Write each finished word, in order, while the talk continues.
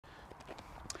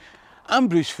I'm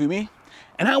Bruce Fummey,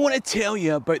 and I want to tell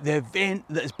you about the event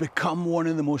that has become one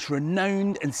of the most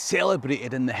renowned and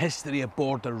celebrated in the history of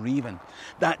border reiving.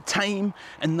 That time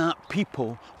and that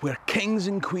people where kings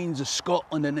and queens of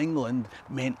Scotland and England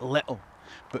meant little,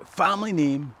 but family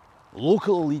name,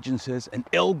 local allegiances and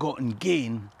ill-gotten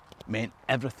gain meant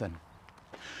everything.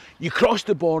 You crossed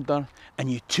the border and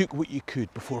you took what you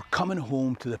could before coming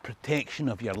home to the protection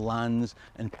of your lands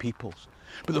and peoples.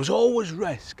 But there was always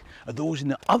risk of those on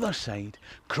the other side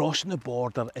crossing the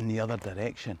border in the other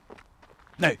direction.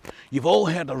 Now, you've all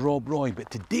heard of Rob Roy,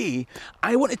 but today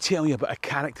I want to tell you about a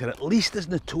character at least as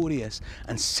notorious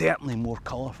and certainly more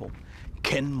colourful,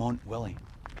 Kinmont Willie.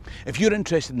 If you're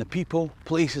interested in the people,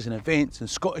 places and events in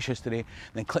Scottish history,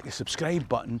 then click the subscribe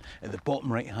button at the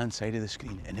bottom right hand side of the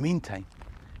screen. In the meantime,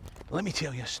 let me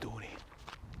tell you a story.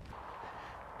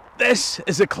 This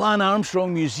is the Clan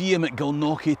Armstrong Museum at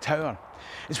Gilnockie Tower.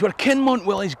 It's where Kinmont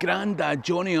Willie's granddad,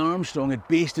 Johnny Armstrong, had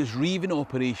based his reiving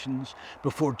operations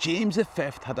before James V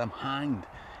had him hanged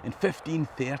in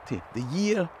 1530, the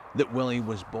year that Willie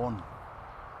was born.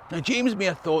 Now, James may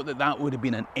have thought that that would have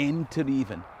been an end to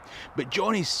reiving, but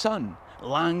Johnny's son,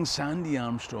 Lang Sandy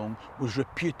Armstrong, was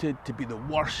reputed to be the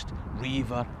worst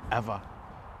reiver ever.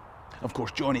 Of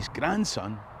course, Johnny's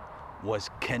grandson was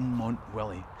Kinmont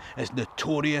Willie, as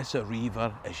notorious a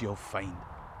reiver as you'll find.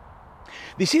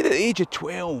 They say that at the age of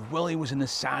 12, Willie was in the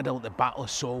saddle at the Battle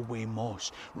of Solway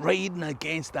Moss, riding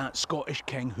against that Scottish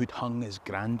king who'd hung his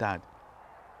grandad.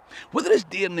 Whether his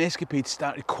daring escapade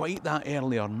started quite that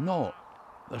early or not,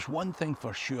 there's one thing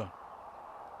for sure.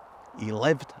 He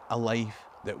lived a life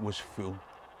that was full.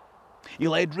 He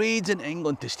led raids in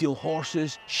England to steal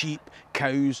horses, sheep,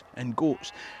 cows and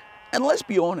goats. And let's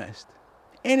be honest,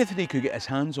 anything he could get his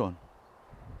hands on.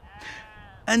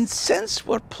 And since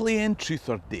we're playing truth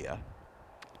or dare,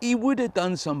 he would have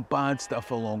done some bad stuff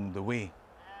along the way.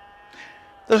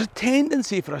 There's a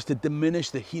tendency for us to diminish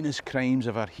the heinous crimes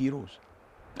of our heroes.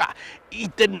 He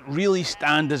didn't really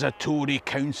stand as a Tory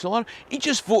councillor, he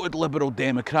just voted Liberal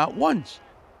Democrat once.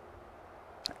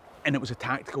 And it was a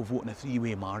tactical vote in a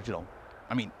three-way marginal.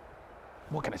 I mean,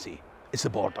 what can I say? It's the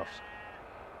borders.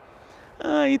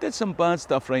 He did some bad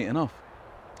stuff right enough.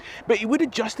 But he would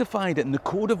have justified it in the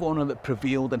code of honour that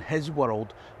prevailed in his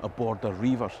world of border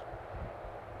reivers.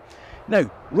 Now,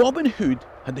 Robin Hood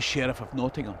had the Sheriff of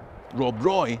Nottingham, Rob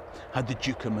Roy had the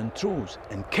Duke of Montrose,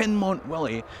 and Kinmont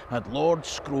Willie had Lord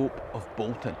Scrope of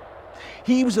Bolton.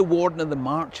 He was the warden of the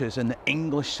marches on the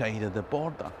English side of the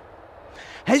border.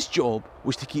 His job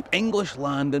was to keep English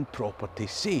land and property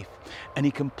safe, and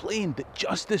he complained that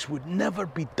justice would never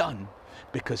be done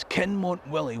because Kinmont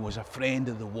Willie was a friend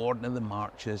of the warden of the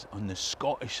marches on the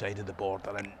Scottish side of the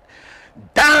border, and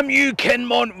damn you,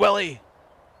 Kinmont Willie!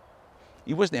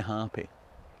 He wasn't happy.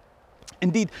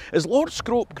 Indeed, as Lord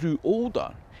Scrope grew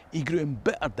older, he grew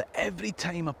embittered that every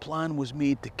time a plan was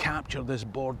made to capture this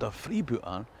border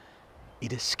freebooter,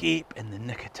 he'd escape in the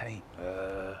nick of time.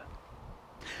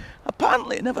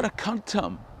 Apparently it never occurred to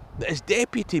him that his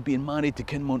deputy being married to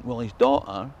Kinmont Willie's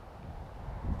daughter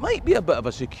might be a bit of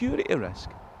a security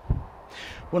risk.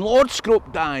 When Lord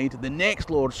Scrope died, the next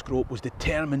Lord Scrope was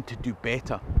determined to do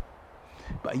better.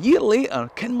 But a year later,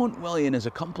 Kinmont Willie and his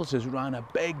accomplices ran a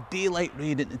big daylight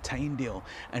raid into Tynedale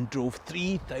and drove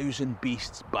 3,000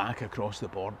 beasts back across the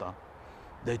border.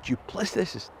 The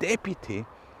duplicitous deputy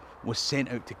was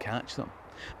sent out to catch them,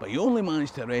 but he only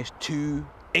managed to arrest 2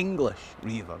 English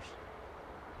reivers,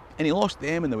 and he lost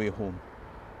them on the way home.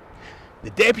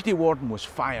 The deputy warden was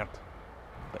fired,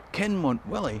 but Kinmont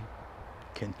Willie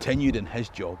continued in his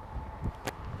job.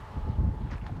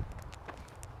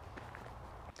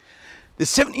 The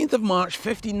 17th of March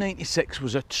 1596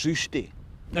 was a truce day.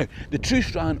 Now, the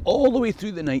truce ran all the way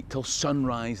through the night till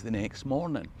sunrise the next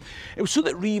morning. It was so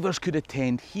that reivers could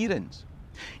attend hearings.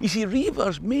 You see,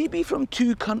 reivers may be from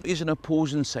 2 countries on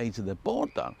opposing sides of the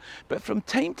border, but from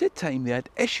time to time they had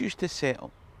issues to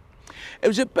settle. It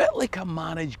was a bit like a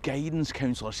marriage guidance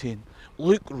counsellor saying,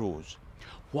 "Look, Rose,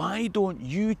 why don't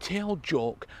you tell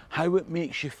Jock how it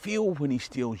makes you feel when he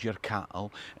steals your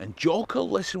cattle, and Jock will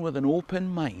listen with an open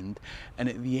mind, and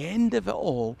at the end of it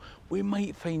all, we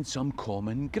might find some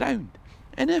common ground.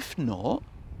 And if not,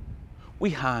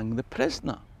 we hang the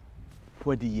prisoner.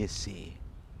 What do you say?"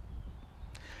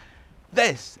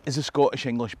 This is the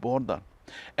Scottish-English border.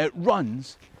 It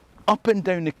runs up and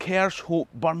down the Kershope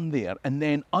Burn there, and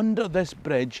then under this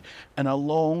bridge and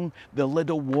along the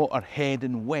Liddell Water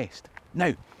heading west.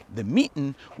 Now, the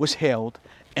meeting was held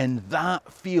in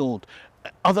that field,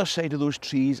 other side of those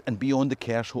trees and beyond the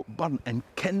Kershope Burn, and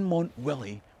Kinmont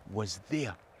Willie was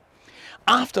there.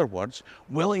 Afterwards,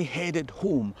 Willie headed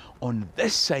home on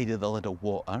this side of the Little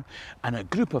Water, and a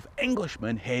group of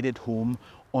Englishmen headed home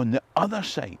on the other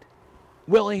side.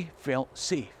 Willie felt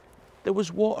safe. There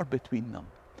was water between them.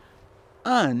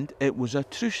 And it was a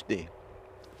truce day.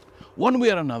 One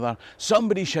way or another,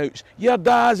 somebody shouts, "Your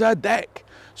dad's a dick."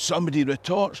 Somebody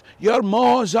retorts, "Your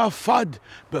maw's a fud."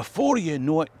 Before you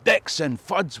know it, dicks and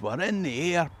fuds were in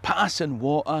the air, passing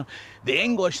water. The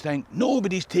English think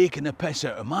nobody's taking the piss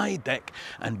out of my dick,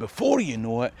 and before you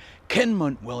know it,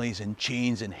 Kinmont Willie's in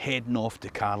chains and heading off to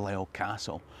Carlisle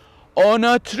Castle on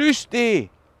a truce day.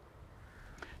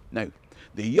 Now,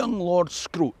 the young Lord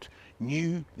Scroat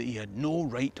knew that he had no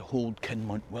right to hold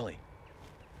Kinmont Willie.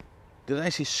 Did I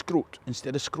say Scroat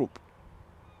instead of Scrope?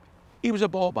 He was a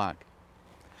ball bag.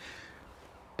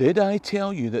 Did I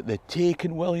tell you that they'd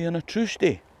taken Willie on a truce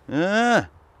day? But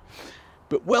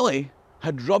Willie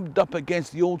had rubbed up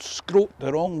against the old Scrope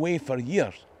the wrong way for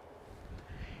years.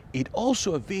 He'd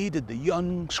also evaded the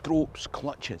young Scrope's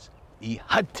clutches. He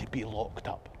had to be locked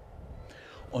up.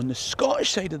 On the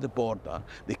Scottish side of the border,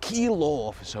 the key law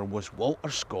officer was Walter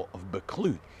Scott of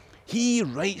Buccleuch. He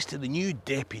writes to the new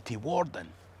deputy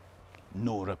warden.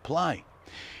 No reply.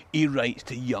 He writes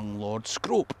to young Lord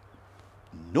Scrope.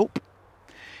 Nope.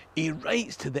 He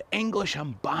writes to the English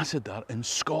ambassador in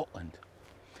Scotland.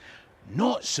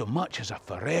 Not so much as a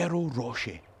Ferrero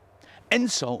Rocher.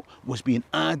 Insult was being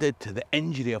added to the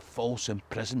injury of false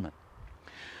imprisonment.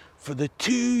 For the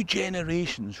 2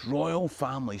 generations, royal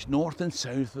families north and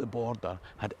south of the border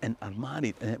had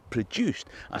intermarried, and it produced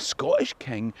a Scottish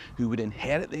king who would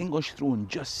inherit the English throne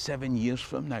just 7 years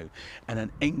from now, and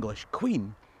an English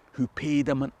queen who paid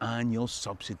him an annual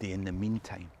subsidy in the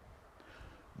meantime.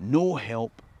 No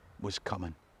help was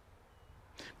coming.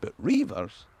 But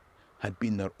reivers had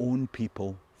been their own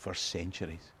people for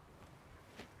centuries.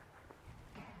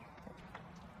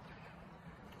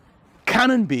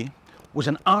 Canonbay was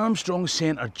an Armstrong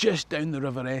centre just down the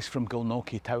River Esk from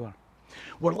Gilnockie Tower.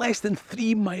 We're less than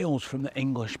 3 miles from the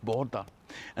English border,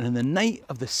 and on the night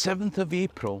of the 7th of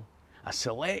April, a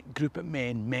select group of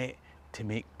men met to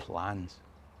make plans.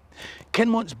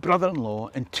 Kinmont's brother-in-law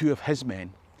and 2 of his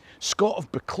men, Scott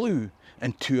of Buccleuch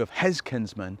and 2 of his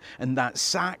kinsmen, and that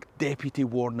sacked deputy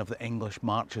warden of the English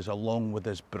marches along with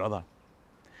his brother.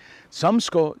 Some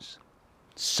Scots,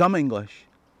 some English,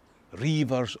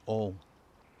 reivers all.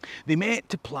 They met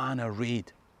to plan a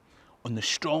raid on the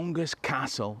strongest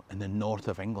castle in the north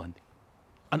of England.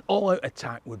 An all-out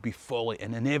attack would be folly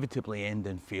and inevitably end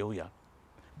in failure.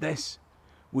 This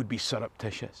would be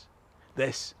surreptitious.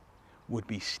 This would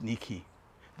be sneaky.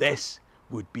 This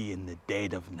would be in the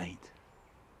dead of night.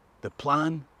 The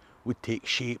plan would take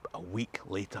shape a week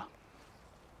later.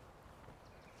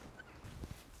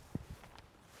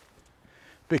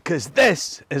 Because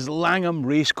this is Langham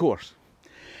Racecourse.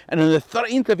 And on the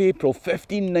 13th of April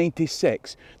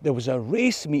 1596, there was a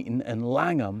race meeting in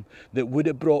Langham that would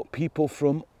have brought people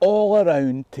from all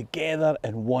around together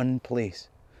in one place.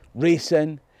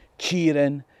 Racing,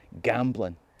 cheering,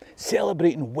 gambling,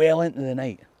 celebrating well into the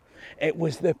night. It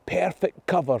was the perfect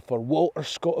cover for Walter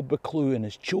Scott of Buccleuch and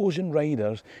his chosen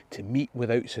riders to meet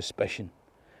without suspicion.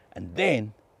 And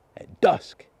then, at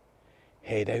dusk,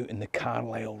 head out in the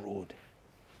Carlisle road.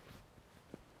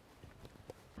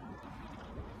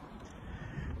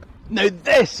 Now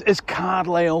this is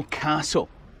Carlisle Castle.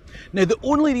 Now the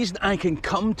only reason I can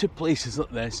come to places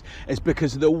like this is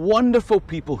because of the wonderful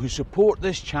people who support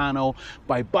this channel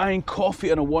by buying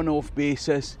coffee on a one-off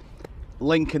basis,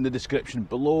 link in the description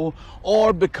below,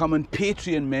 or becoming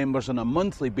Patreon members on a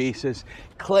monthly basis.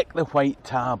 Click the white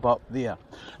tab up there.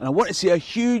 And I want to say a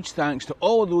huge thanks to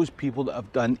all of those people that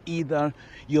have done either.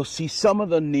 You'll see some of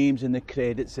their names in the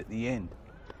credits at the end.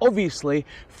 Obviously,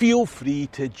 feel free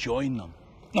to join them.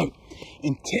 Now,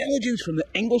 intelligence from the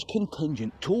English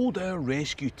contingent told our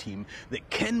rescue team that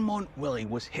Kinmont Willie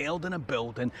was held in a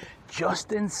building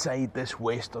just inside this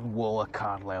western wall of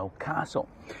Carlisle Castle.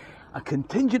 A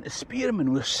contingent of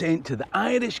spearmen was sent to the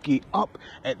Irish gate up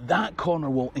at that corner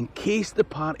wall in case the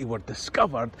party were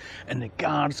discovered and the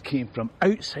guards came from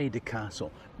outside the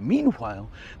castle. Meanwhile,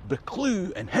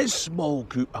 Buccleuch and his small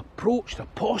group approached a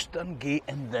postern gate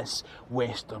in this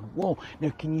western wall.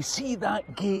 Now, can you see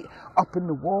that gate up in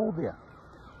the wall there?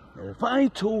 Now, if I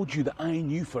told you that I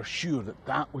knew for sure that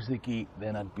that was the gate,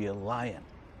 then I'd be lying.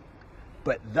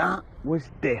 But that was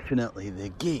definitely the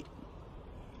gate.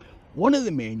 One of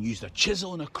the men used a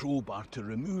chisel and a crowbar to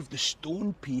remove the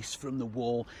stone piece from the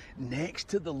wall next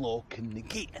to the lock in the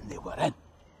gate, and they were in.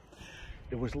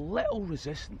 There was little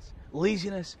resistance.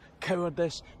 Laziness,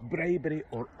 cowardice, bribery,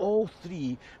 or all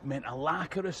three meant a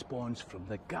lack of response from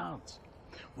the guards.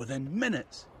 Within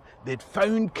minutes, they'd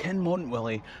found Kinmont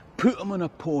Willie, put him on a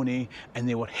pony, and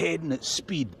they were heading at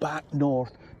speed back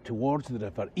north towards the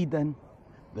River Eden,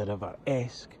 the River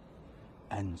Esk,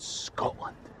 and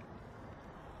Scotland.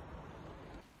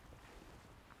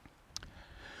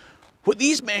 What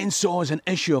these men saw as an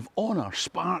issue of honour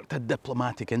sparked a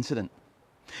diplomatic incident.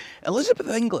 Elizabeth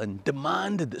of England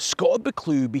demanded that Scott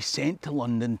Buccleuch be sent to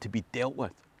London to be dealt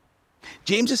with.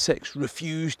 James VI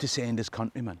refused to send his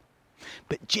countrymen,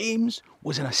 but James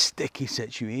was in a sticky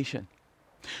situation.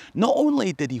 Not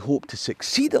only did he hope to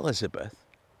succeed Elizabeth,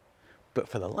 but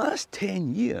for the last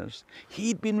 10 years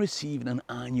he'd been receiving an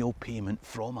annual payment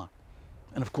from her.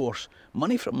 And of course,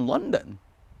 money from London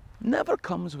never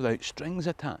comes without strings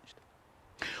attached.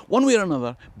 One way or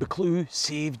another, Buccleuch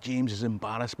saved James's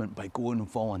embarrassment by going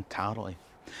voluntarily,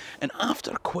 and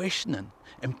after questioning,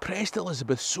 impressed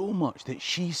Elizabeth so much that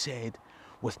she said,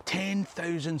 "With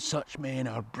 10,000 such men,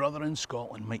 our brother in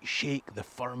Scotland might shake the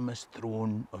firmest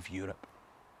throne of Europe."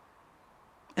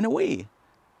 In a way,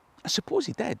 I suppose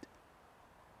he did.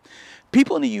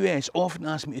 People in the US often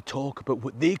ask me to talk about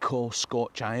what they call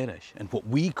Scotch-Irish and what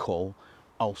we call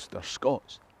Ulster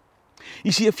Scots.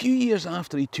 You see, a few years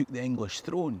after he took the English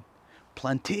throne,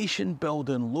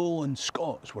 plantation-building lowland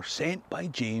Scots were sent by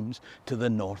James to the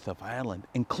north of Ireland,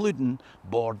 including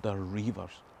border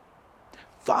reivers.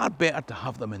 Far better to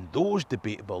have them in those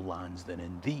debatable lands than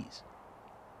in these.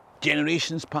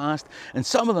 Generations passed, and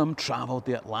some of them travelled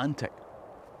the Atlantic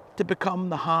to become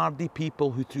the hardy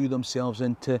people who threw themselves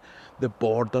into the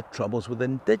border troubles with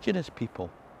indigenous people.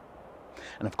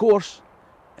 And of course,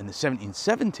 in the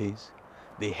 1770s,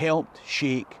 they helped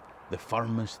shake the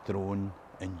firmest throne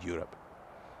in Europe.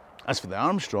 As for the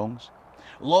Armstrongs,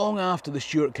 long after the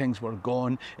Stuart kings were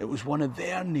gone, it was one of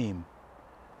their name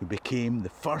who became the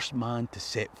first man to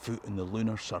set foot on the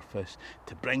lunar surface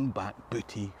to bring back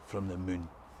booty from the moon.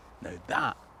 Now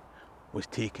that was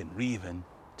taking reiving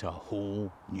to a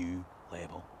whole new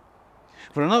level.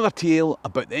 For another tale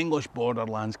about the English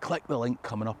borderlands, click the link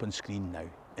coming up on screen now.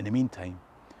 In the meantime,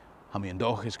 Fummey and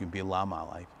Doch is going to be Lama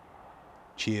alive.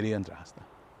 Cheery and Rasta.